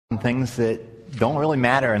things that don't really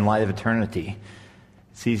matter in light of eternity.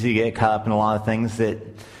 It's easy to get caught up in a lot of things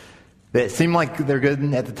that seem like they're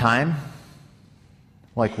good at the time,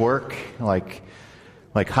 like work, like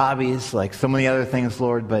hobbies, like so many other things,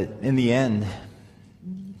 Lord, but in the end,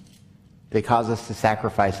 they cause us to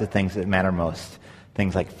sacrifice the things that matter most,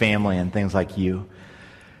 things like family and things like you.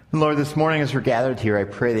 And Lord, this morning as we're gathered here, I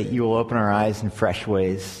pray that you will open our eyes in fresh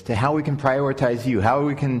ways to how we can prioritize you, how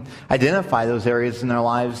we can identify those areas in our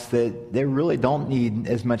lives that they really don't need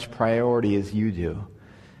as much priority as you do.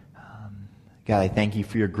 God, I thank you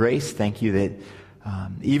for your grace. Thank you that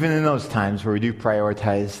even in those times where we do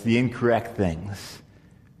prioritize the incorrect things,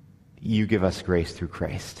 you give us grace through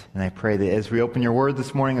Christ. And I pray that as we open your word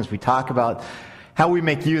this morning, as we talk about how we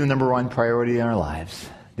make you the number one priority in our lives,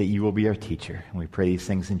 that you will be our teacher. And we pray these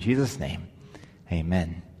things in Jesus' name.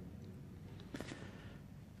 Amen. I'm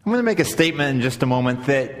going to make a statement in just a moment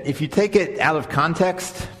that if you take it out of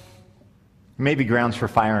context, it may be grounds for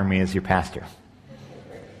firing me as your pastor.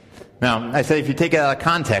 Now, I say if you take it out of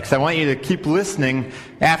context, I want you to keep listening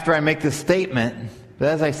after I make this statement. But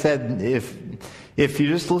as I said, if you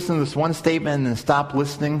just listen to this one statement and then stop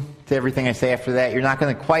listening to everything I say after that, you're not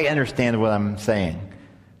going to quite understand what I'm saying.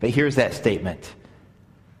 But here's that statement.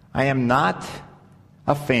 I am not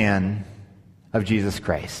a fan of Jesus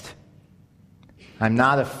Christ. I'm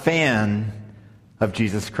not a fan of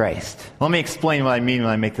Jesus Christ. Let me explain what I mean when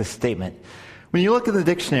I make this statement. When you look at the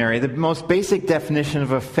dictionary, the most basic definition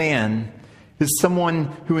of a fan is someone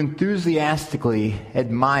who enthusiastically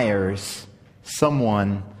admires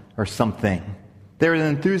someone or something. They're an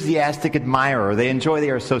enthusiastic admirer. They enjoy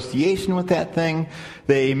their association with that thing.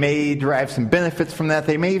 They may derive some benefits from that.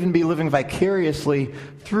 They may even be living vicariously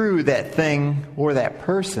through that thing or that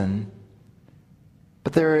person.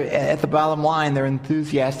 But they're, at the bottom line, they're an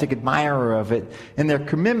enthusiastic admirer of it. And their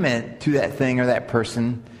commitment to that thing or that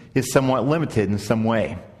person is somewhat limited in some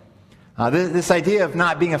way. This idea of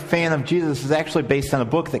not being a fan of Jesus is actually based on a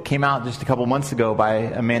book that came out just a couple months ago by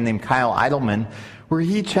a man named Kyle Idleman, where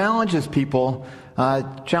he challenges people,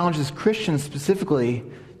 challenges Christians specifically,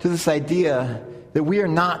 to this idea that we are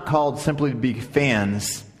not called simply to be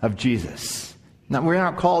fans of Jesus. Now, we're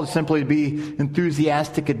not called simply to be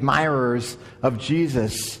enthusiastic admirers of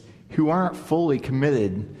Jesus who aren't fully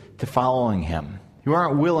committed to following him, who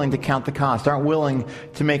aren't willing to count the cost, aren't willing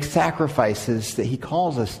to make sacrifices that he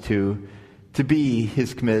calls us to be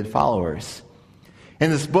his committed followers.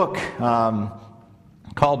 In this book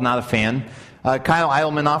called Not a Fan, Kyle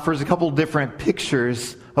Idleman offers a couple different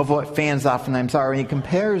pictures of what fans oftentimes are, and he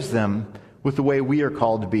compares them with the way we are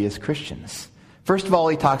called to be as Christians. First of all,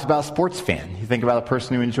 he talks about a sports fan. You think about a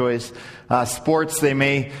person who enjoys sports. They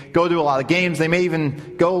may go to a lot of games. They may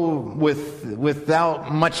even go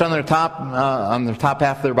without much on their top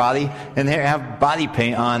half of their body, and they have body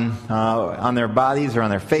paint on their bodies or on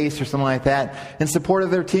their face or something like that in support of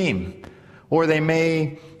their team. Or they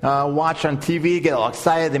may watch on TV, get all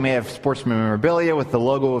excited. They may have sports memorabilia with the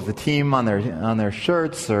logo of the team on their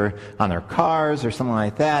shirts or on their cars or something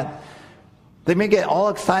like that. They may get all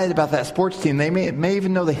excited about that sports team. They may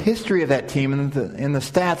even know the history of that team and the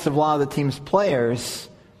stats of a lot of the team's players.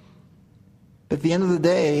 But at the end of the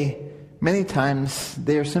day, many times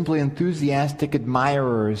they are simply enthusiastic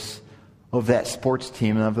admirers of that sports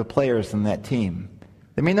team and of the players in that team.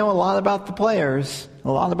 They may know a lot about the players,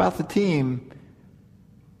 a lot about the team,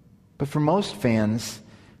 but for most fans,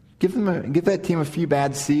 give that team a few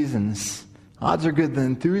bad seasons. Odds are good the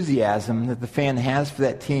enthusiasm that the fan has for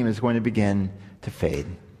that team is going to begin to fade.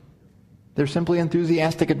 They're simply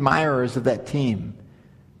enthusiastic admirers of that team.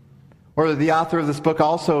 Or the author of this book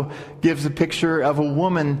also gives a picture of a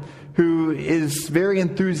woman who is very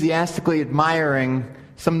enthusiastically admiring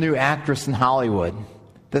some new actress in Hollywood.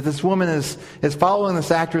 That this woman is following this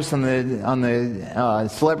actress on the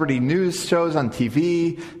celebrity news shows on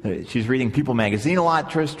TV. She's reading People magazine a lot,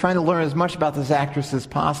 just trying to learn as much about this actress as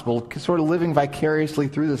possible, sort of living vicariously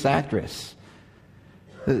through this actress.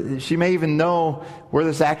 She may even know where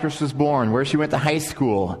this actress was born, where she went to high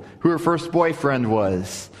school, who her first boyfriend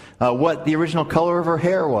was, what the original color of her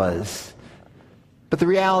hair was. But the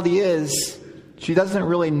reality is, she doesn't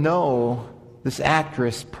really know this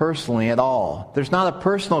actress personally at all. There's not a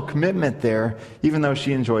personal commitment there, even though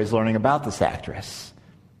she enjoys learning about this actress.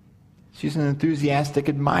 She's an enthusiastic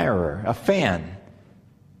admirer, a fan,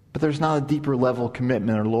 but there's not a deeper level of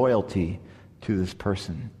commitment or loyalty to this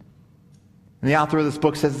person. And the author of this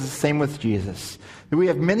book says it's the same with Jesus. That we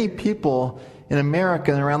have many people in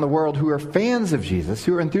America and around the world who are fans of Jesus,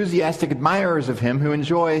 who are enthusiastic admirers of him, who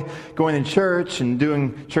enjoy going to church and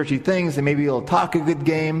doing churchy things. They may be able to talk a good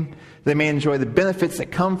game. They may enjoy the benefits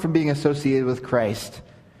that come from being associated with Christ.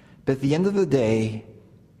 But at the end of the day,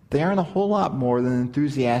 they aren't a whole lot more than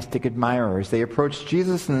enthusiastic admirers. They approach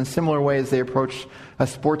Jesus in a similar way as they approach a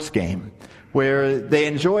sports game, where they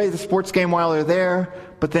enjoy the sports game while they're there,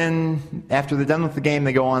 but then after they're done with the game,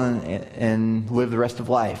 they go on and live the rest of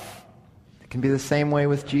life. It can be the same way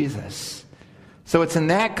with Jesus. So it's in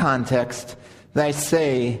that context that I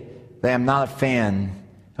say that I'm not a fan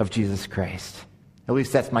of Jesus Christ. At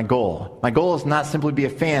least that's my goal. My goal is not simply to be a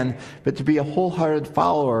fan, but to be a wholehearted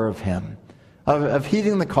follower of him, of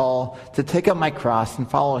heeding the call to take up my cross and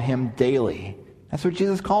follow him daily. That's what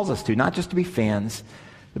Jesus calls us to, not just to be fans,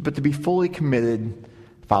 but to be fully committed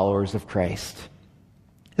followers of Christ.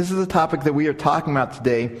 This is a topic that we are talking about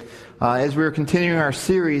today as we are continuing our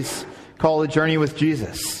series called A Journey with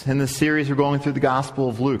Jesus. In this series, we're going through the Gospel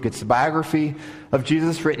of Luke. It's the biography of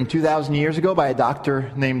Jesus written 2,000 years ago by a doctor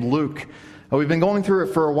named Luke. We've been going through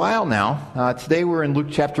it for a while now. Today we're in Luke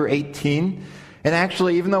chapter 18. And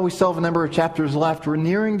actually, even though we still have a number of chapters left, we're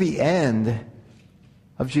nearing the end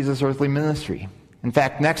of Jesus' earthly ministry. In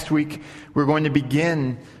fact, next week, we're going to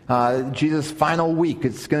begin Jesus' final week.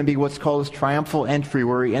 It's going to be what's called his triumphal entry,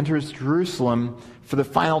 where he enters Jerusalem for the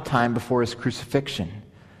final time before his crucifixion.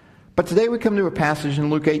 But today we come to a passage in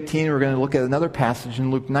Luke 18. We're going to look at another passage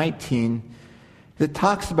in Luke 19 that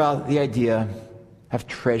talks about the idea of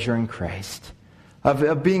treasuring Christ,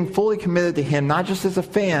 of being fully committed to him, not just as a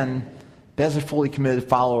fan, but as a fully committed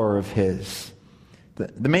follower of his.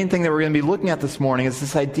 The main thing that we're going to be looking at this morning is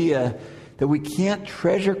this idea that we can't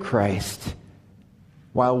treasure Christ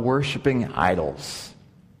while worshiping idols.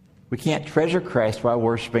 We can't treasure Christ while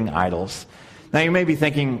worshiping idols. Now you may be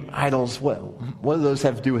thinking, idols, what do those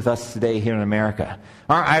have to do with us today here in America?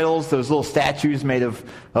 Aren't idols those little statues made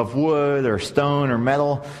of wood or stone or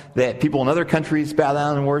metal that people in other countries bow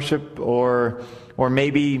down and worship? Or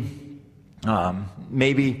maybe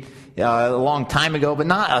a long time ago, but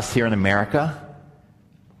not us here in America.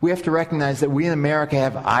 We have to recognize that we in America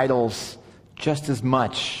have idols just as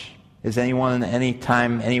much as anyone, any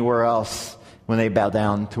time, anywhere else when they bow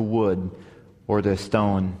down to wood or to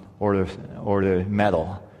stone or to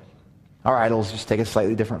metal. Our idols just take a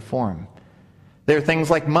slightly different form. There are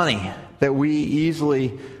things like money, that we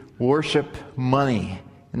easily worship money.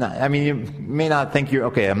 I mean, you may not think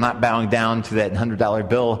I'm not bowing down to that $100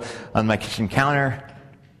 bill on my kitchen counter,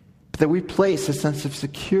 but that we place a sense of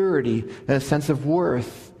security and a sense of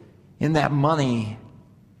worth in that money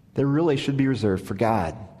that really should be reserved for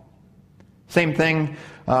God. Same thing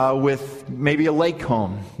with maybe a lake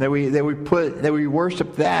home, that we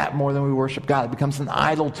worship that more than we worship God. It becomes an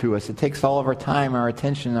idol to us. It takes all of our time, our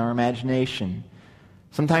attention, our imagination.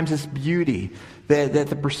 Sometimes it's beauty, that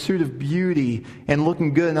the pursuit of beauty and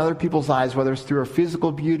looking good in other people's eyes, whether it's through our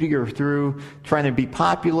physical beauty or through trying to be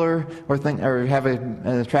popular or have an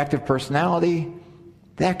attractive personality,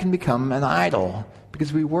 that can become an idol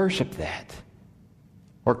because we worship that.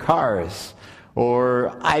 Or cars,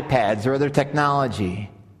 or iPads, or other technology,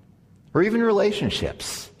 or even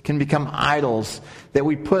relationships can become idols that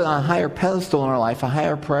we put on a higher pedestal in our life, a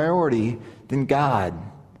higher priority than God.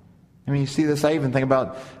 I mean, you see this, I even think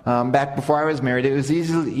about back before I was married, it was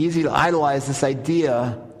easy to idolize this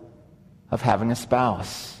idea of having a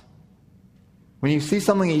spouse. When you see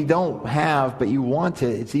something that you don't have, but you want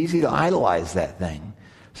it, it's easy to idolize that thing.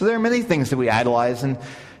 So there are many things that we idolize, and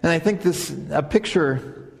I think a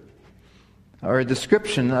picture or a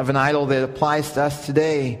description of an idol that applies to us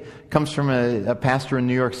today comes from a pastor in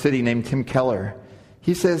New York City named Tim Keller.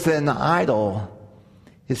 He says that an idol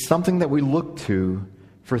is something that we look to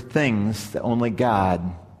for things that only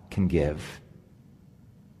God can give.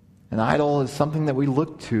 An idol is something that we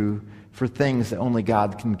look to for things that only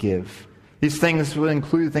God can give. These things would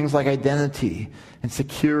include things like identity and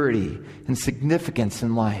security and significance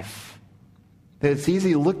in life. That it's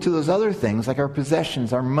easy to look to those other things like our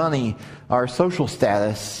possessions, our money, our social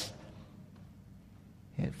status.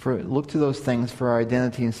 Look to those things for our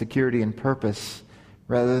identity and security and purpose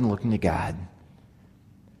rather than looking to God.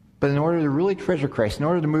 But in order to really treasure Christ, in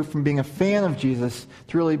order to move from being a fan of Jesus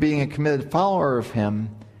to really being a committed follower of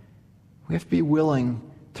him, we have to be willing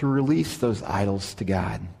to release those idols to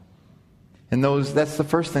God. And that's the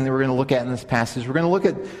first thing that we're going to look at in this passage. We're going to look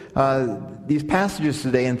at these passages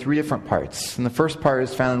today in three different parts. And the first part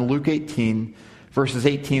is found in Luke 18, verses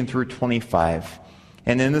 18 through 25.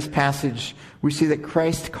 And in this passage, we see that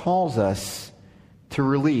Christ calls us to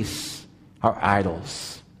release our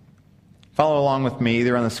idols. Follow along with me,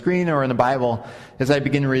 either on the screen or in the Bible, as I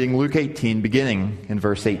begin reading Luke 18, beginning in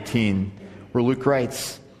verse 18, where Luke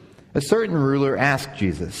writes, "A certain ruler asked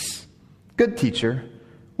Jesus, 'Good teacher,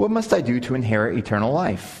 what must I do to inherit eternal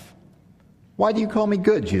life?' 'Why do you call me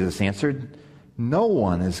good?' Jesus answered. No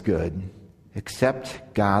one is good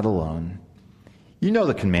except God alone. You know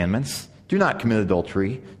the commandments. Do not commit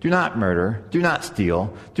adultery. Do not murder. Do not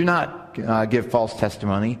steal. Do not give false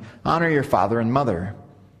testimony. Honor your father and mother.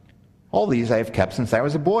 All these I have kept since I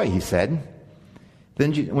was a boy, he said.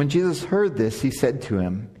 Then when Jesus heard this, he said to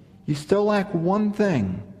him, you still lack one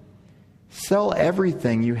thing. Sell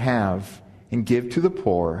everything you have and give to the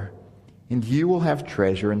poor, and you will have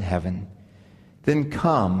treasure in heaven. Then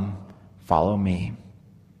come, follow me.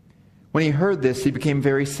 When he heard this, he became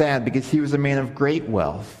very sad because he was a man of great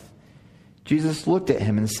wealth. Jesus looked at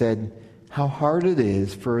him and said, how hard it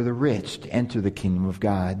is for the rich to enter the kingdom of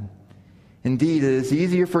God. Indeed, it is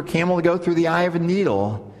easier for a camel to go through the eye of a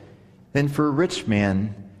needle than for a rich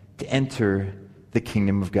man to enter the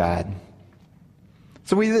kingdom of God.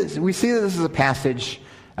 So we see that this is a passage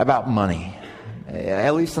about money.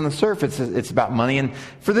 At least on the surface, it's about money. And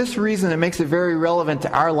for this reason, it makes it very relevant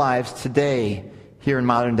to our lives today here in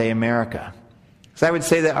modern day America. So I would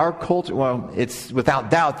say that our culture, well, it's without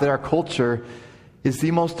doubt that our culture is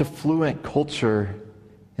the most affluent culture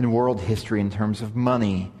in world history in terms of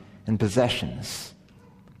money and possessions.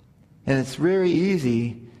 And it's very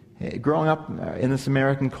easy, growing up in this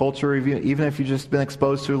American culture, even if you've just been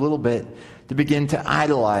exposed to a little bit, to begin to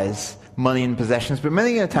idolize money and possessions. But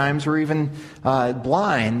many of the times we're even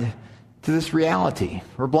blind to this reality.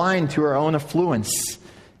 We're blind to our own affluence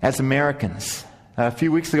as Americans. A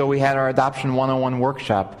few weeks ago we had our Adoption 101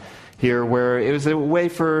 workshop here, where it was a way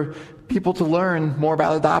for people to learn more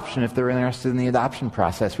about adoption if they're interested in the adoption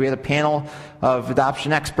process. We had a panel of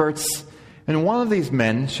adoption experts, and one of these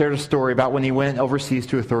men shared a story about when he went overseas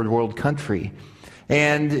to a third world country.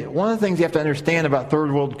 And one of the things you have to understand about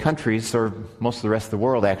third world countries, or most of the rest of the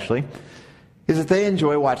world actually, is that they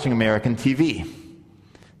enjoy watching American TV.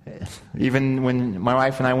 Even when my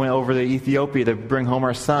wife and I went over to Ethiopia to bring home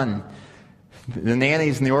our son, the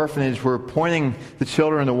nannies in the orphanage were pointing the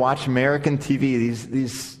children to watch American TV,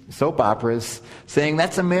 these soap operas, saying,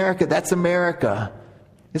 that's America, that's America.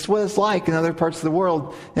 It's what it's like in other parts of the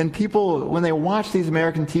world. And people, when they watch these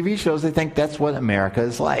American TV shows, they think that's what America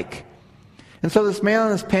is like. And so this man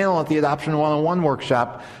on this panel at the Adoption 101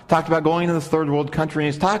 workshop talked about going to this third world country,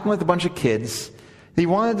 and he's talking with a bunch of kids. He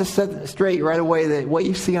wanted to set straight right away that what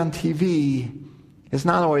you see on TV is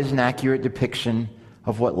not always an accurate depiction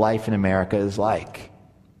of what life in America is like.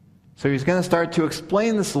 So he's going to start to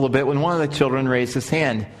explain this a little bit when one of the children raised his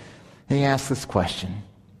hand, and he asked this question.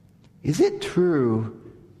 Is it true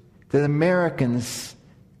that Americans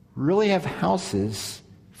really have houses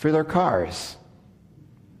for their cars?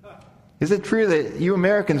 Is it true that you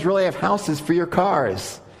Americans really have houses for your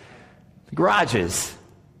cars? Garages?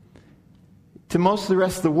 To most of the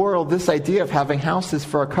rest of the world, this idea of having houses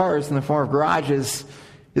for our cars in the form of garages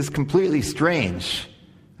is completely strange.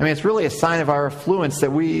 I mean, it's really a sign of our affluence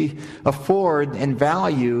that we afford and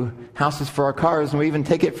value houses for our cars, and we even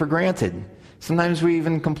take it for granted. Sometimes we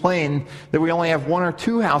even complain that we only have 1 or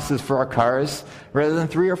 2 houses for our cars rather than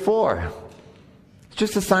 3 or 4. It's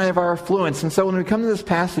just a sign of our affluence. And so when we come to this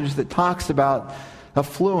passage that talks about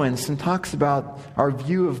affluence and talks about our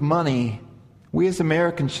view of money, we as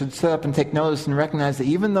Americans should sit up and take notice and recognize that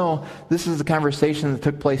even though this is a conversation that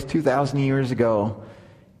took place 2,000 years ago,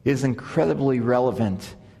 it is incredibly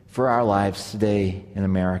relevant for our lives today in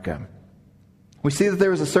America. We see that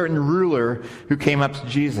there was a certain ruler who came up to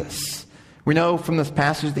Jesus. We know from this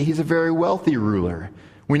passage that he's a very wealthy ruler.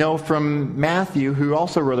 We know from Matthew, who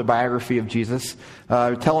also wrote a biography of Jesus,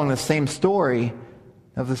 telling the same story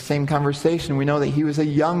of the same conversation, we know that he was a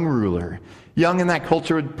young ruler. Young in that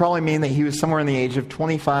culture would probably mean that he was somewhere in the age of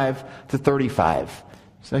 25 to 35.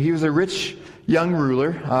 So he was a rich young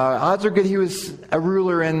ruler. Odds are good he was a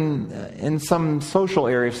ruler in some social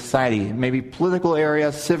area of society, maybe political area,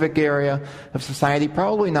 civic area of society,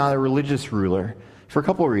 probably not a religious ruler, for a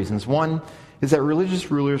couple of reasons. One is that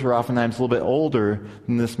religious rulers are oftentimes a little bit older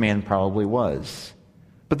than this man probably was.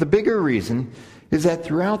 But the bigger reason is that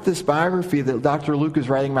throughout this biography that Dr. Luke is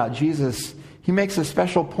writing about Jesus, he makes a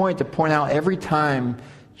special point to point out every time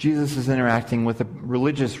Jesus is interacting with a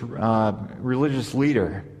religious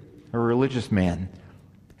leader, a religious man.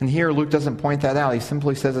 And here Luke doesn't point that out. He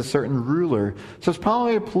simply says a certain ruler. So it's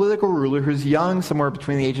probably a political ruler who's young, somewhere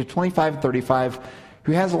between the age of 25 and 35,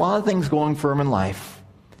 who has a lot of things going for him in life.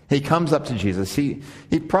 He comes up to Jesus. He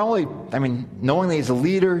probably, knowing that he's a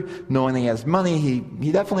leader, knowing that he has money, he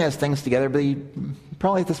definitely has things together, but he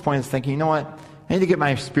probably at this point is thinking, you know what? I need to get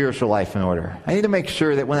my spiritual life in order. I need to make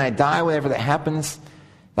sure that when I die, whatever that happens,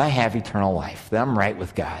 that I have eternal life, that I'm right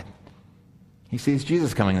with God. He sees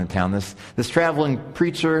Jesus coming into town, this traveling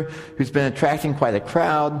preacher who's been attracting quite a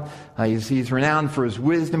crowd. He's renowned for his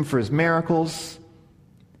wisdom, for his miracles.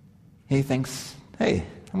 He thinks, hey,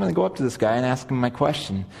 I'm going to go up to this guy and ask him my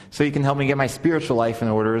question so he can help me get my spiritual life in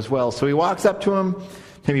order as well. So he walks up to him,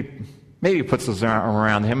 maybe puts his arm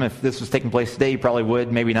around him. If this was taking place today, he probably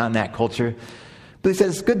would, maybe not in that culture. But he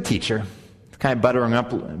says, good teacher. It's kind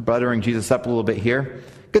of buttering Jesus up a little bit here.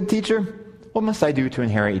 Good teacher, what must I do to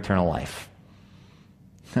inherit eternal life?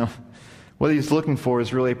 Now, what he's looking for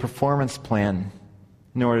is really a performance plan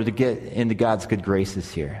in order to get into God's good graces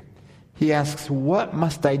here. He asks, what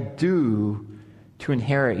must I do to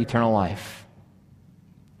inherit eternal life?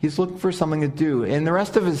 He's looking for something to do. In the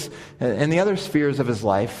rest of in the other spheres of his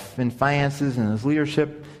life, in finances and his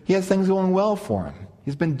leadership, he has things going well for him.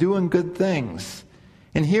 He's been doing good things.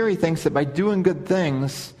 And here he thinks that by doing good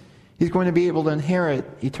things, he's going to be able to inherit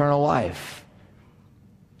eternal life.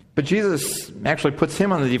 But Jesus actually puts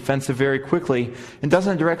him on the defensive very quickly and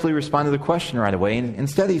doesn't directly respond to the question right away.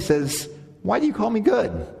 Instead, he says, why do you call me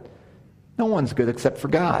good? No one's good except for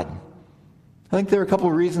God. I think there are a couple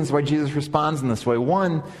of reasons why Jesus responds in this way.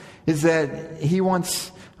 One is that he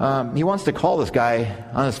wants to call this guy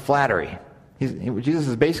on his flattery. Jesus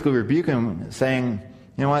is basically rebuking him, saying,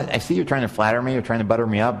 you know what, I see you're trying to flatter me, you're trying to butter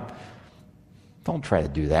me up. Don't try to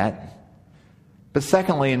do that. But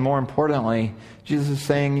secondly, and more importantly, Jesus is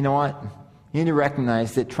saying, you know what? You need to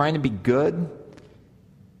recognize that trying to be good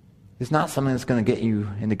is not something that's going to get you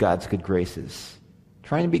into God's good graces.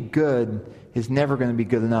 Trying to be good is never going to be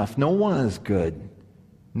good enough. No one is good.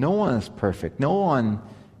 No one is perfect. No one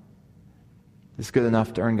is good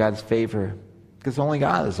enough to earn God's favor because only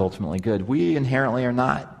God is ultimately good. We inherently are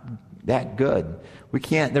not that good.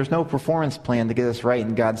 There's no performance plan to get us right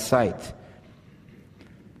in God's sight.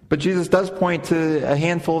 But Jesus does point to a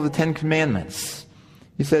handful of the 10 Commandments.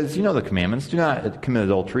 He says, you know the commandments. Do not commit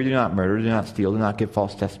adultery, do not murder, do not steal, do not give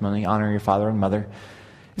false testimony, honor your father and mother.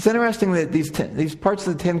 It's interesting that these parts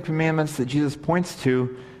of the 10 Commandments that Jesus points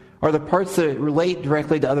to are the parts that relate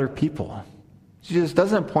directly to other people. Jesus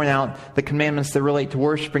doesn't point out the commandments that relate to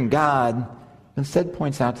worshiping God, but instead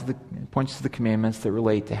points to the commandments that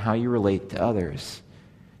relate to how you relate to others.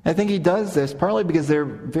 And I think he does this partly because they're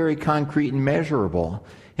very concrete and measurable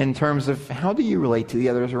in terms of how do you relate to the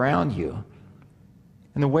others around you.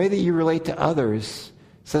 And the way that you relate to others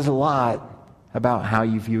says a lot about how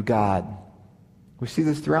you view God. We see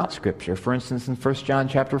this throughout Scripture. For instance, in 1 John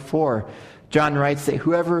chapter 4, John writes that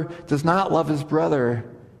whoever does not love his brother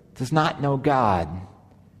does not know God,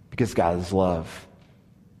 because God is love.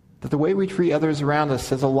 That the way we treat others around us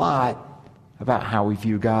says a lot about how we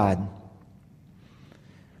view God.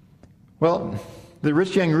 Well, the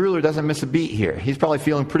rich young ruler doesn't miss a beat here. He's probably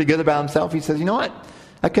feeling pretty good about himself. He says, you know what?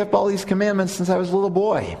 I kept all these commandments since I was a little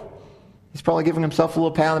boy. He's probably giving himself a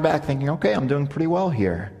little pat on the back, thinking, okay, I'm doing pretty well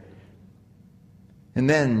here. And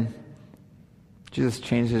then Jesus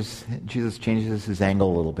changes his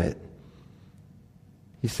angle a little bit.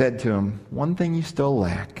 He said to him, one thing you still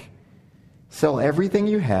lack. Sell everything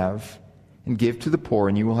you have and give to the poor,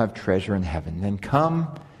 and you will have treasure in heaven. Then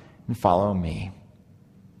come and follow me.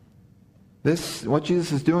 What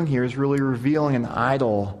Jesus is doing here is really revealing an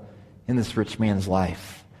idol in this rich man's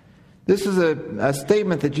life. This is a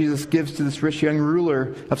statement that Jesus gives to this rich young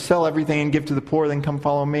ruler of sell everything and give to the poor, then come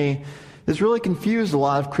follow me. This really confused a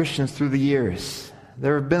lot of Christians through the years.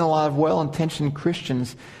 There have been a lot of well-intentioned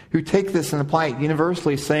Christians who take this and apply it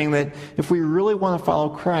universally, saying that if we really want to follow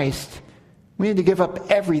Christ, we need to give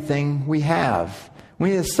up everything we have.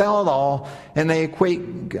 We need to sell it all, and they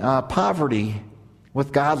equate poverty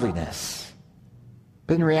with godliness.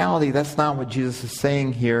 But in reality, that's not what Jesus is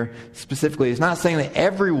saying here specifically. He's not saying that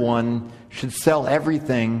everyone should sell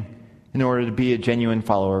everything in order to be a genuine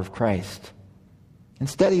follower of Christ.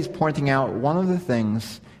 Instead, he's pointing out one of the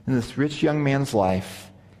things in this rich young man's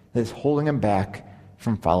life that is holding him back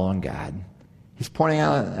from following God. He's pointing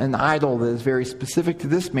out an idol that is very specific to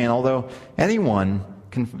this man, although anyone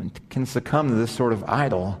can succumb to this sort of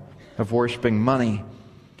idol of worshiping money.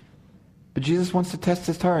 But Jesus wants to test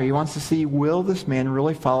his heart. He wants to see, will this man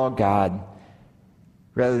really follow God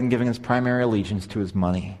rather than giving his primary allegiance to his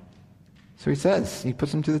money? So he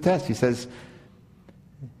puts him to the test. He says,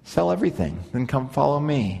 sell everything, then come follow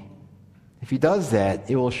me. If he does that,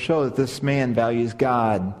 it will show that this man values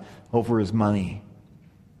God over his money.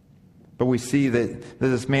 But we see that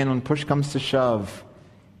this man, when push comes to shove,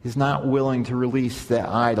 is not willing to release that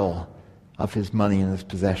idol of his money and his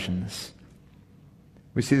possessions.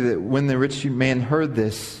 We see that when the rich man heard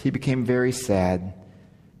this, he became very sad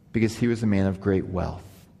because he was a man of great wealth.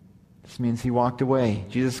 This means he walked away.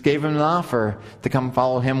 Jesus gave him an offer to come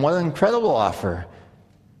follow him. What an incredible offer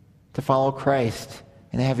to follow Christ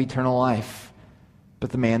and have eternal life. But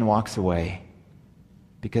the man walks away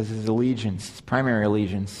because his allegiance, his primary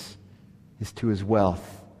allegiance, is to his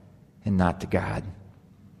wealth and not to God.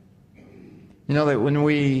 You know that when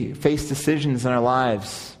we face decisions in our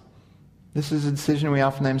lives, this is a decision we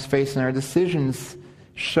oftentimes face, and our decisions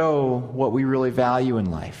show what we really value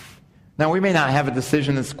in life. Now, we may not have a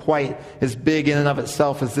decision that's quite as big in and of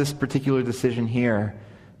itself as this particular decision here,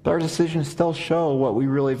 but our decisions still show what we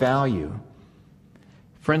really value.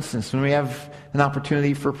 For instance, when we have an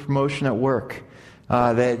opportunity for promotion at work,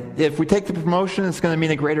 that if we take the promotion, it's going to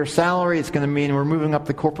mean a greater salary, it's going to mean we're moving up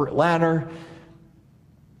the corporate ladder,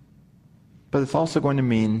 but it's also going to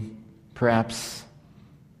mean, perhaps,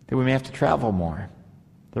 that we may have to travel more,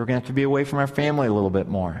 that we're going to have to be away from our family a little bit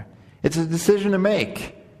more. It's a decision to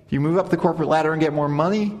make. Do you move up the corporate ladder and get more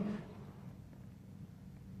money?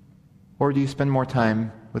 Or do you spend more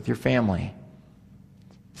time with your family?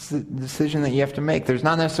 It's the decision that you have to make. There's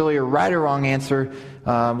not necessarily a right or wrong answer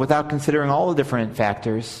without considering all the different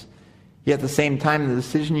factors. Yet at the same time, the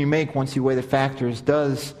decision you make once you weigh the factors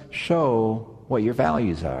does show what your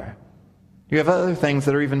values are. You have other things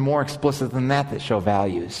that are even more explicit than that show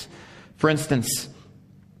values. For instance,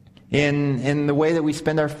 in the way that we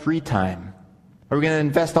spend our free time. Are we going to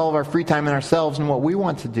invest all of our free time in ourselves and what we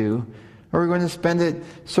want to do? Or are we going to spend it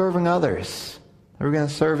serving others? Are we going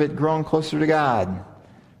to serve it growing closer to God?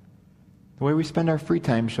 The way we spend our free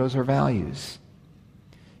time shows our values.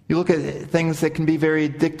 You look at things that can be very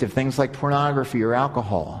addictive, things like pornography or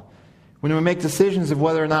alcohol. When we make decisions of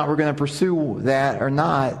whether or not we're going to pursue that or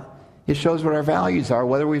not, it shows what our values are,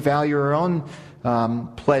 whether we value our own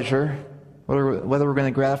pleasure, whether we're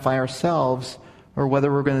going to gratify ourselves, or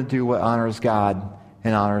whether we're going to do what honors God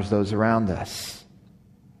and honors those around us.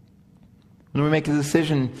 When we make a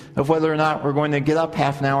decision of whether or not we're going to get up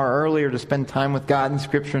half an hour earlier to spend time with God in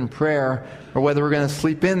Scripture and prayer, or whether we're going to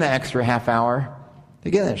sleep in the extra half hour,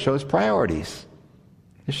 again, it shows priorities.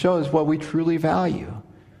 It shows what we truly value.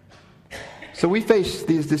 So we face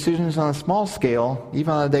these decisions on a small scale,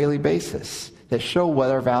 even on a daily basis, that show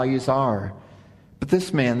what our values are. But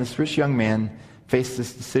this rich young man, faced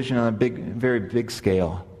this decision on a very big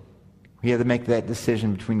scale. He had to make that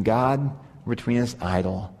decision between God or between his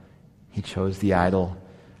idol. He chose the idol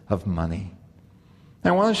of money.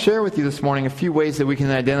 And I want to share with you this morning a few ways that we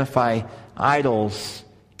can identify idols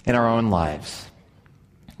in our own lives.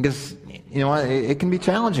 Because, it can be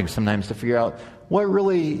challenging sometimes to figure out what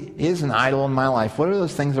really is an idol in my life. What are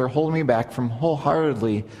those things that are holding me back from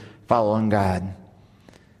wholeheartedly following God?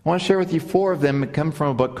 I want to share with you 4 of them that come from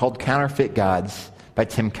a book called Counterfeit Gods by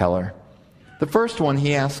Tim Keller. The first one,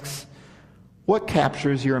 he asks, what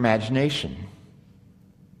captures your imagination?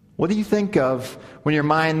 What do you think of when your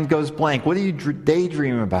mind goes blank? What do you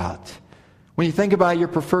daydream about? When you think about your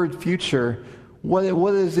preferred future, what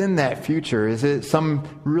is in that future? Is it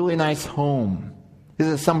some really nice home? Is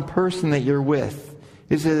it some person that you're with?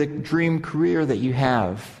 Is it a dream career that you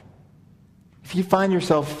have? If you find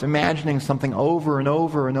yourself imagining something over and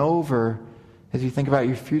over and over as you think about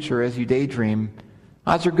your future, as you daydream,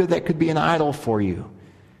 odds are good that could be an idol for you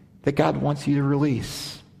that God wants you to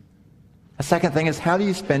release. A second thing is, how do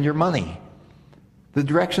you spend your money? The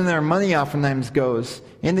direction that our money oftentimes goes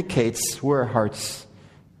indicates where our hearts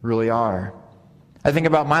really are. I think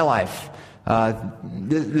about my life.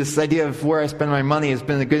 This idea of where I spend my money has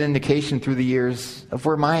been a good indication through the years of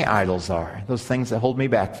where my idols are, those things that hold me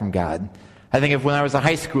back from God. I think of when I was a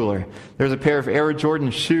high schooler, there was a pair of Air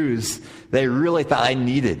Jordan shoes that I really thought I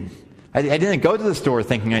needed. I didn't go to the store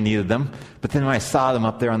thinking I needed them, but then when I saw them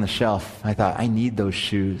up there on the shelf, I thought, I need those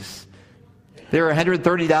shoes. They were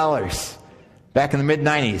 $130 back in the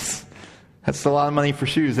mid-90s. That's a lot of money for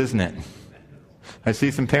shoes, isn't it? I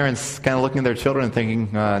see some parents kind of looking at their children and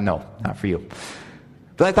thinking, no, not for you.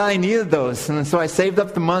 But I thought I needed those, and so I saved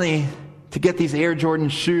up the money to get these Air Jordan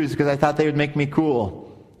shoes because I thought they would make me cool.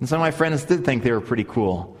 And some of my friends did think they were pretty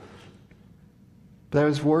cool. But I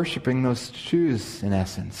was worshiping those shoes, in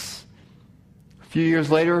essence. A few years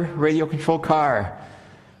later, radio-controlled car.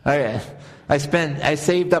 I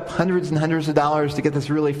saved up hundreds and hundreds of dollars to get this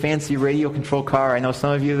really fancy radio-controlled car. I know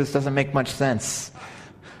some of you, this doesn't make much sense.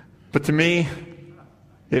 But to me,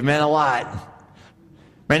 it meant a lot.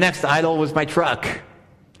 My next idol was my truck.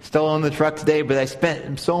 Still own the truck today, but I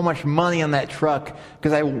spent so much money on that truck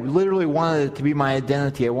because I literally wanted it to be my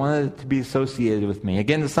identity. I wanted it to be associated with me.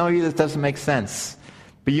 Again, to some of you, this doesn't make sense.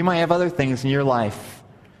 But you might have other things in your life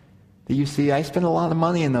that you see, I spend a lot of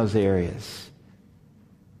money in those areas.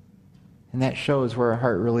 And that shows where our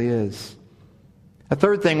heart really is. A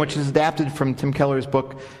third thing, which is adapted from Tim Keller's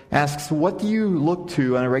book, asks, what do you look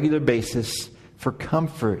to on a regular basis for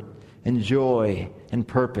comfort and joy and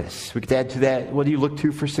purpose? We could add to that, what do you look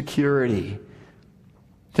to for security?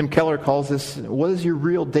 Tim Keller calls this, what is your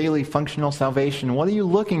real daily functional salvation? What are you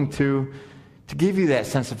looking to give you that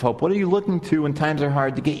sense of hope? What are you looking to when times are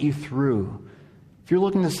hard to get you through? If you're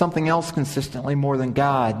looking to something else consistently more than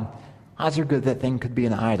God, odds are good that thing could be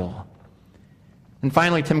an idol. And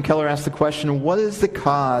finally, Tim Keller asks the question, what is the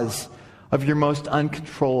cause of your most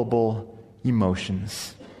uncontrollable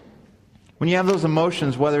emotions? When you have those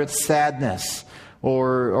emotions, whether it's sadness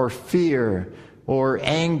or fear or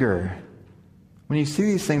anger, when you see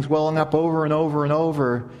these things welling up over and over and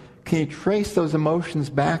over, can you trace those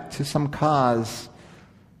emotions back to some cause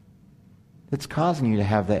that's causing you to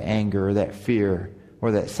have that anger or that fear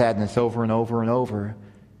or that sadness over and over and over?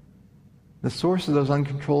 The source of those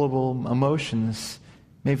uncontrollable emotions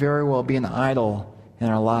may very well be an idol in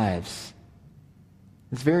our lives.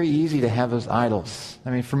 It's very easy to have those idols. I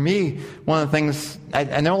mean, for me, one of the things,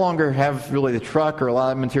 I no longer have really the truck or a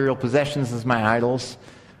lot of material possessions as my idols,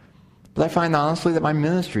 but I find honestly that my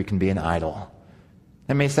ministry can be an idol.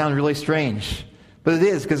 That may sound really strange, but it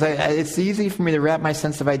is, because it's easy for me to wrap my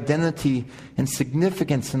sense of identity and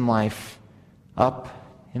significance in life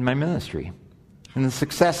up in my ministry and the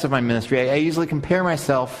success of my ministry. I easily compare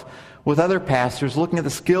myself with other pastors, looking at the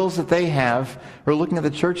skills that they have or looking at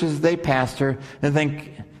the churches that they pastor and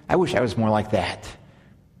think, I wish I was more like that.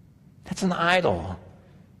 That's an idol.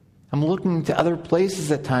 I'm looking to other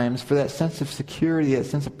places at times for that sense of security, that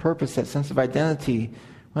sense of purpose, that sense of identity,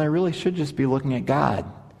 when I really should just be looking at God.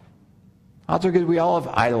 Odds are good we all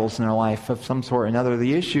have idols in our life of some sort or another.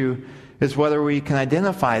 The issue is whether we can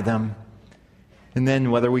identify them and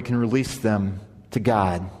then whether we can release them to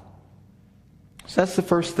God. So that's the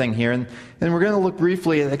first thing here. And we're going to look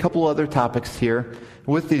briefly at a couple other topics here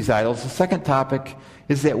with these idols. The second topic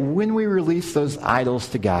is that when we release those idols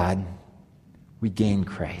to God, we gain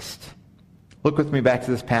Christ. Look with me back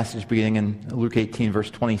to this passage beginning in Luke 18,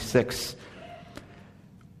 verse 26,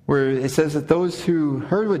 where it says that those who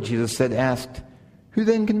heard what Jesus said asked, who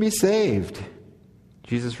then can be saved?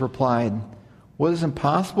 Jesus replied, what is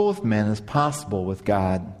impossible with men is possible with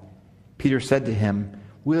God. Peter said to him,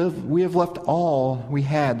 we have left all we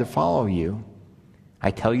had to follow you.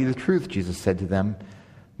 I tell you the truth, Jesus said to them.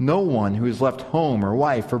 No one who has left home or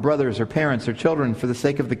wife or brothers or parents or children for the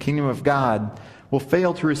sake of the kingdom of God will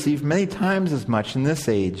fail to receive many times as much in this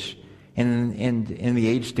age and in the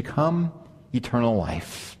age to come, eternal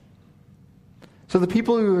life. So the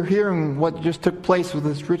people who are hearing what just took place with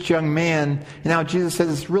this rich young man, and now Jesus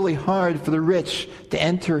says it's really hard for the rich to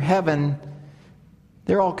enter heaven,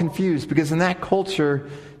 they're all confused because in that culture,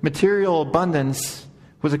 material abundance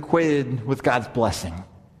was equated with God's blessing.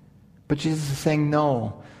 But Jesus is saying,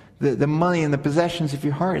 no, the money and the possessions, if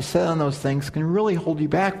your heart is set on those things, can really hold you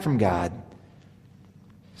back from God.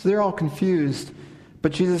 So they're all confused.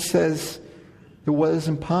 But Jesus says that what is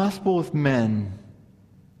impossible with men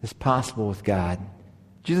is possible with God.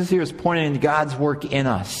 Jesus here is pointing to God's work in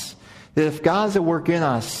us. That if God's at work in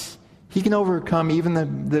us, He can overcome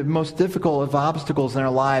even the most difficult of obstacles in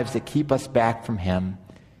our lives that keep us back from Him.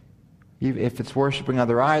 If it's worshiping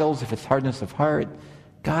other idols, if it's hardness of heart,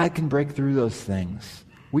 God can break through those things.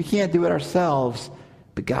 We can't do it ourselves,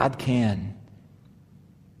 but God can.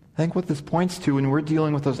 I think what this points to when we're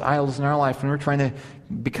dealing with those idols in our life, when we're trying to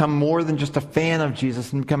become more than just a fan of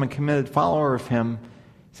Jesus and become a committed follower of Him,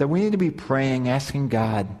 is that we need to be praying, asking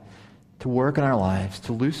God to work in our lives,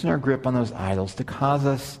 to loosen our grip on those idols, to cause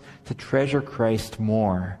us to treasure Christ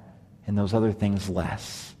more and those other things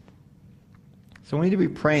less. So we need to be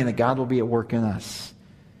praying that God will be at work in us.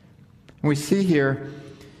 And we see here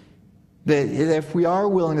that if we are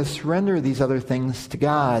willing to surrender these other things to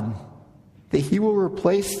God, that He will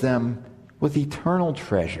replace them with eternal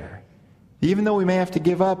treasure. Even though we may have to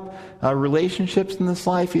give up relationships in this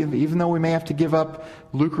life, even though we may have to give up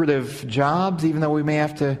lucrative jobs, even though we may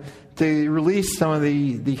have to release some of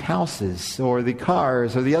the houses or the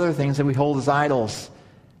cars or the other things that we hold as idols,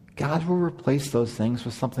 God will replace those things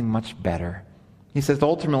with something much better. He says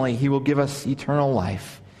ultimately He will give us eternal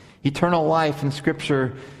life. Eternal life in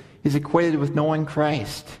Scripture is equated with knowing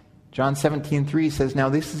Christ. John 17:3 says, now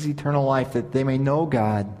this is eternal life, that they may know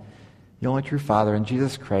God, the only true Father, and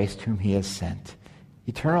Jesus Christ, whom He has sent.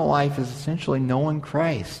 Eternal life is essentially knowing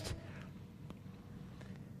Christ.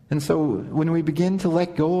 And so when we begin to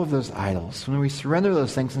let go of those idols, when we surrender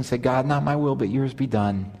those things and say, God, not my will, but yours be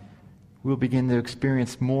done, we'll begin to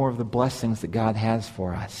experience more of the blessings that God has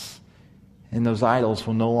for us. And those idols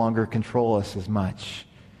will no longer control us as much.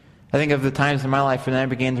 I think of the times in my life when I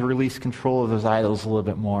began to release control of those idols a little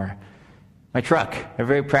bit more. My truck, a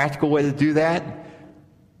very practical way to do that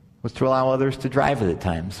was to allow others to drive it at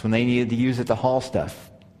times when they needed to use it to haul stuff.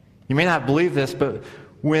 You may not believe this, but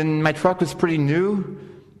when my truck was pretty new,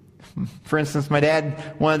 for instance, my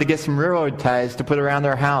dad wanted to get some railroad ties to put around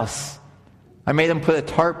our house. I made him put a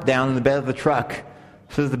tarp down in the bed of the truck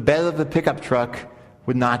so that the bed of the pickup truck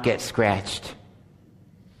would not get scratched.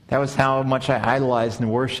 That was how much I idolized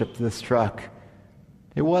and worshipped this truck.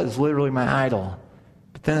 It was literally my idol.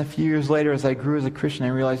 But then a few years later, as I grew as a Christian, I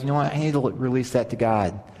realized, you know what, I need to release that to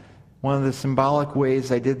God. One of the symbolic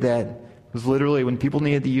ways I did that was literally when people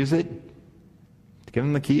needed to use it, to give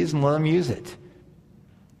them the keys and let them use it.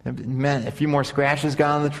 It meant a few more scratches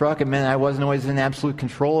got on the truck. It meant I wasn't always in absolute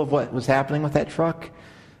control of what was happening with that truck.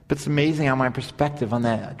 But it's amazing how my perspective on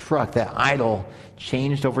that truck, that idol,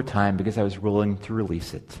 changed over time because I was willing to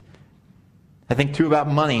release it. I think, too, about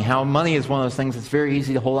money. How money is one of those things that's very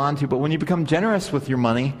easy to hold on to. But when you become generous with your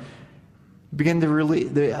money, you begin to release.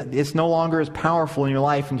 It's no longer as powerful in your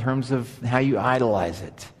life in terms of how you idolize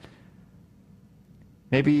it.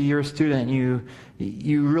 Maybe you're a student and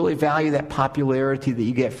you really value that popularity that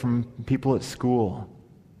you get from people at school.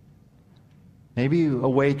 Maybe a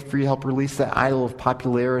way for you to help release that idol of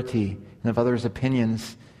popularity and of others'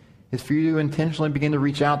 opinions is for you to intentionally begin to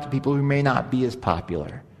reach out to people who may not be as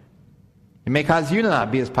popular. It may cause you to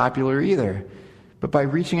not be as popular either. But by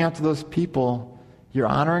reaching out to those people, you're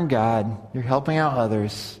honoring God, you're helping out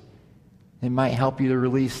others. It might help you to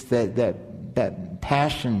release that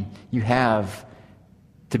passion you have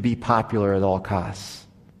to be popular at all costs.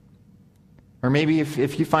 Or maybe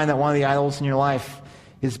if you find that one of the idols in your life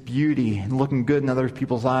is beauty and looking good in other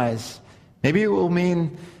people's eyes, maybe it will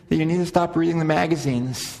mean that you need to stop reading the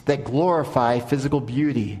magazines that glorify physical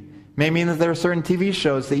beauty. It may mean that there are certain TV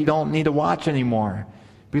shows that you don't need to watch anymore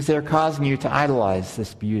because they're causing you to idolize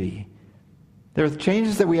this beauty. There are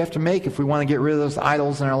changes that we have to make if we want to get rid of those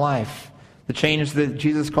idols in our life. The change that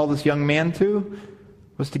Jesus called this young man to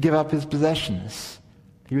was to give up his possessions.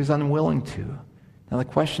 He was unwilling to. Now the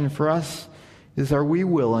question for us is, are we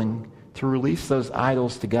willing to release those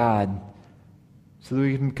idols to God so that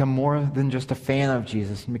we can become more than just a fan of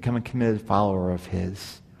Jesus and become a committed follower of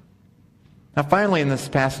His? Now finally in this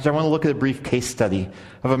passage, I want to look at a brief case study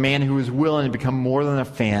of a man who was willing to become more than a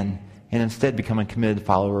fan and instead become a committed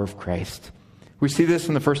follower of Christ. We see this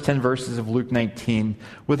in the first 10 verses of Luke 19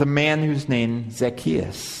 with a man whose name is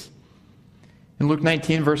Zacchaeus. In Luke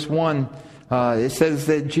 19 verse 1, it says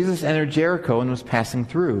that Jesus entered Jericho and was passing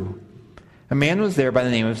through. A man was there by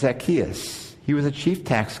the name of Zacchaeus. He was a chief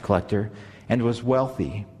tax collector and was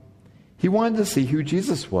wealthy. He wanted to see who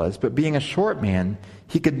Jesus was, but being a short man,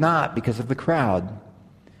 he could not because of the crowd.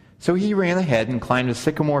 So he ran ahead and climbed a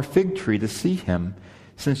sycamore fig tree to see him,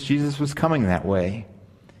 since Jesus was coming that way.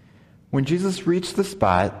 When Jesus reached the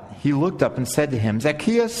spot, he looked up and said to him,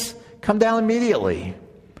 "Zacchaeus, come down immediately.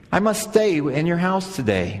 I must stay in your house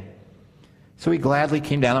today." So he gladly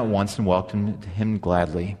came down at once and welcomed him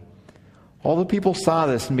gladly. All the people saw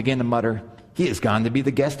this and began to mutter, "He has gone to be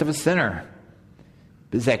the guest of a sinner."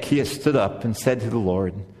 But Zacchaeus stood up and said to the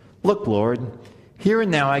Lord, "Look, Lord, here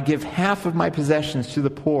and now I give half of my possessions to the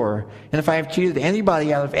poor, and if I have cheated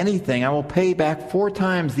anybody out of anything, I will pay back 4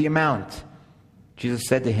 times the amount." Jesus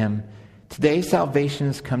said to him, "Today salvation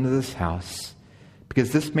has come to this house,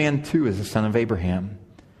 because this man too is a son of Abraham.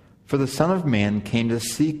 For the Son of Man came to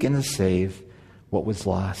seek and to save what was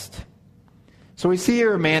lost." So we see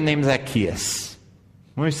here a man named Zacchaeus.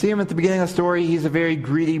 When we see him at the beginning of the story, he's a very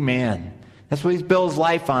greedy man. That's what he's built his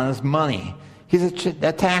life on, is money. He's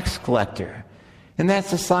a tax collector. In that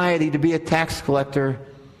society, to be a tax collector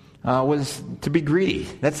was to be greedy.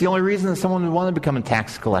 That's the only reason that someone would want to become a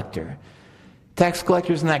tax collector. Tax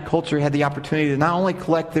collectors in that culture had the opportunity to not only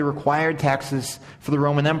collect the required taxes for the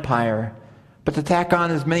Roman Empire, but to tack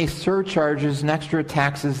on as many surcharges and extra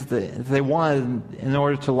taxes that they wanted in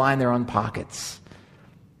order to line their own pockets.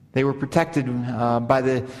 They were protected by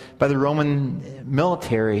the Roman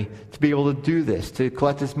military to be able to do this, to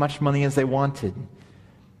collect as much money as they wanted.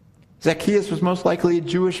 Zacchaeus was most likely a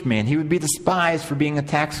Jewish man. He would be despised for being a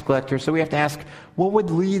tax collector. So we have to ask, what would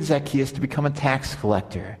lead Zacchaeus to become a tax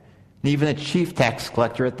collector? And even a chief tax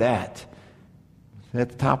collector at that. At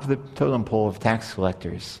the top of the totem pole of tax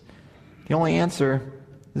collectors. The only answer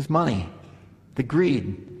is money. The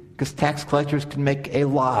greed. Because tax collectors can make a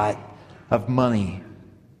lot of money.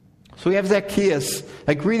 So we have Zacchaeus,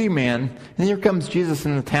 a greedy man, and here comes Jesus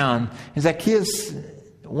in the town. And Zacchaeus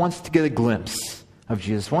wants to get a glimpse of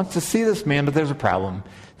Jesus, wants to see this man, but there's a problem.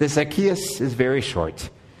 That Zacchaeus is very short,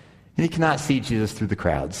 and he cannot see Jesus through the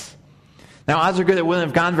crowds. Now, odds are good it wouldn't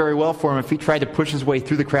have gone very well for him if he tried to push his way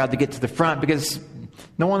through the crowd to get to the front, because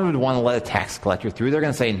no one would want to let a tax collector through. They're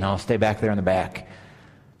going to say, no, stay back there in the back.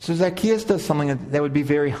 So Zacchaeus does something that would be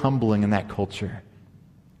very humbling in that culture.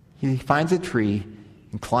 He finds a tree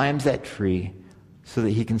and climbs that tree so that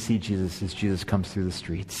he can see Jesus as Jesus comes through the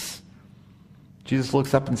streets. Jesus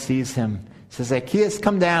looks up and sees him, says, Zacchaeus,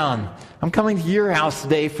 come down. I'm coming to your house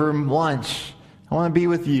today for lunch. I want to be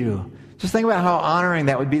with you. Just think about how honoring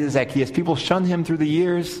that would be to Zacchaeus. People shunned him through the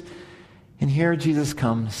years, and here Jesus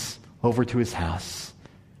comes over to his house.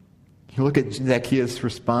 You look at Zacchaeus'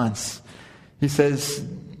 response. He says,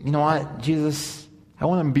 you know what, Jesus, I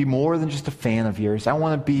want to be more than just a fan of yours. I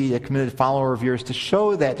want to be a committed follower of yours. To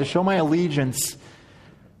show my allegiance,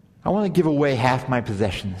 I want to give away half my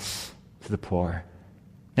possessions to the poor.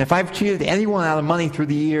 And if I've cheated anyone out of money through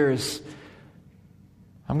the years,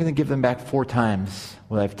 I'm going to give them back 4 times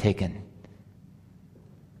what I've taken.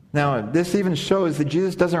 Now, this even shows that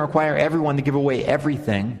Jesus doesn't require everyone to give away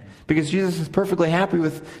everything, because Jesus is perfectly happy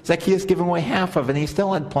with Zacchaeus giving away half of it, and he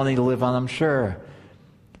still had plenty to live on, I'm sure.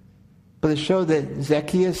 But it showed that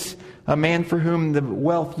Zacchaeus, a man for whom the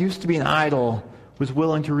wealth used to be an idol, was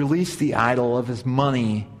willing to release the idol of his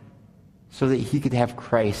money so that he could have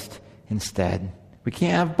Christ instead. We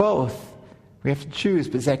can't have both. We have to choose.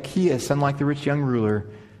 But Zacchaeus, unlike the rich young ruler,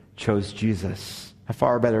 chose Jesus, a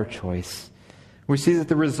far better choice. We see that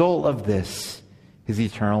the result of this is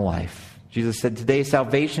eternal life. Jesus said, today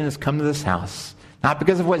salvation has come to this house, not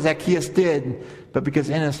because of what Zacchaeus did, but because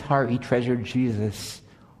in his heart he treasured Jesus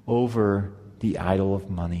over the idol of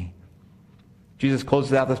money. Jesus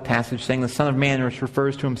closes out this passage saying the Son of Man, which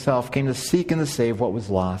refers to himself, came to seek and to save what was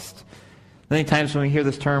lost. Many times when we hear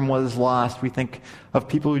this term, what is lost, we think of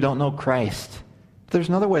people who don't know Christ. But there's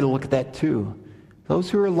another way to look at that too. Those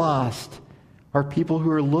who are lost are people who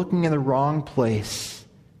are looking in the wrong place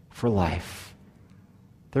for life.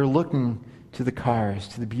 They're looking to the cars,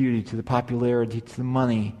 to the beauty, to the popularity, to the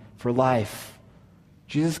money for life.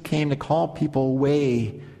 Jesus came to call people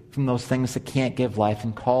away from those things that can't give life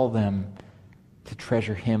and call them to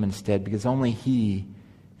treasure him instead, because only he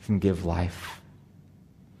can give life.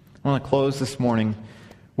 I want to close this morning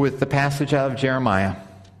with the passage out of Jeremiah,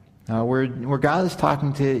 where God is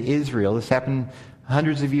talking to Israel. This happened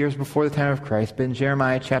hundreds of years before the time of Christ, but in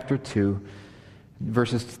Jeremiah chapter 2,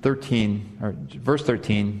 verse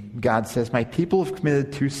 13, God says, my people have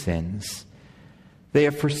committed 2 sins. They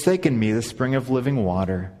have forsaken me, the spring of living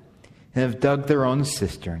water, and have dug their own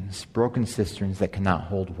cisterns, broken cisterns that cannot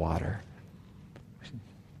hold water.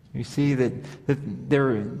 You see that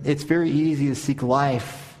it's very easy to seek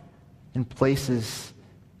life in places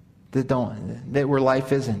where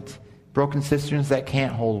life isn't. Broken cisterns that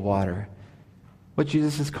can't hold water. What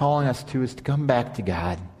Jesus is calling us to is to come back to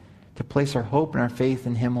God, to place our hope and our faith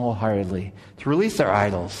in him wholeheartedly, to release our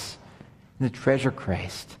idols, and to treasure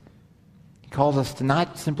Christ. He calls us to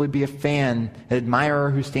not simply be a fan, an admirer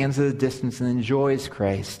who stands at a distance and enjoys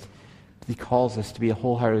Christ, but he calls us to be a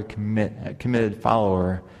wholehearted, committed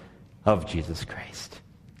follower of Jesus Christ.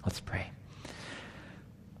 Let's pray.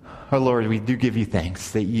 Our Lord, we do give you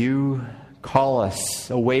thanks that you call us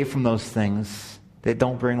away from those things that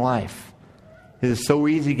don't bring life. It is so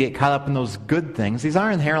easy to get caught up in those good things. These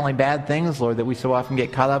aren't inherently bad things, Lord, that we so often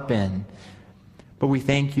get caught up in. But we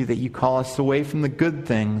thank you that you call us away from the good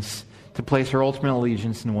things to place our ultimate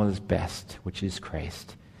allegiance in what is best, which is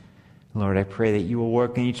Christ. Lord, I pray that you will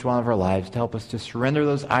work in each one of our lives to help us to surrender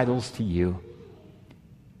those idols to you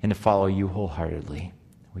and to follow you wholeheartedly.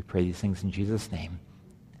 We pray these things in Jesus' name.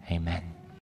 Amen.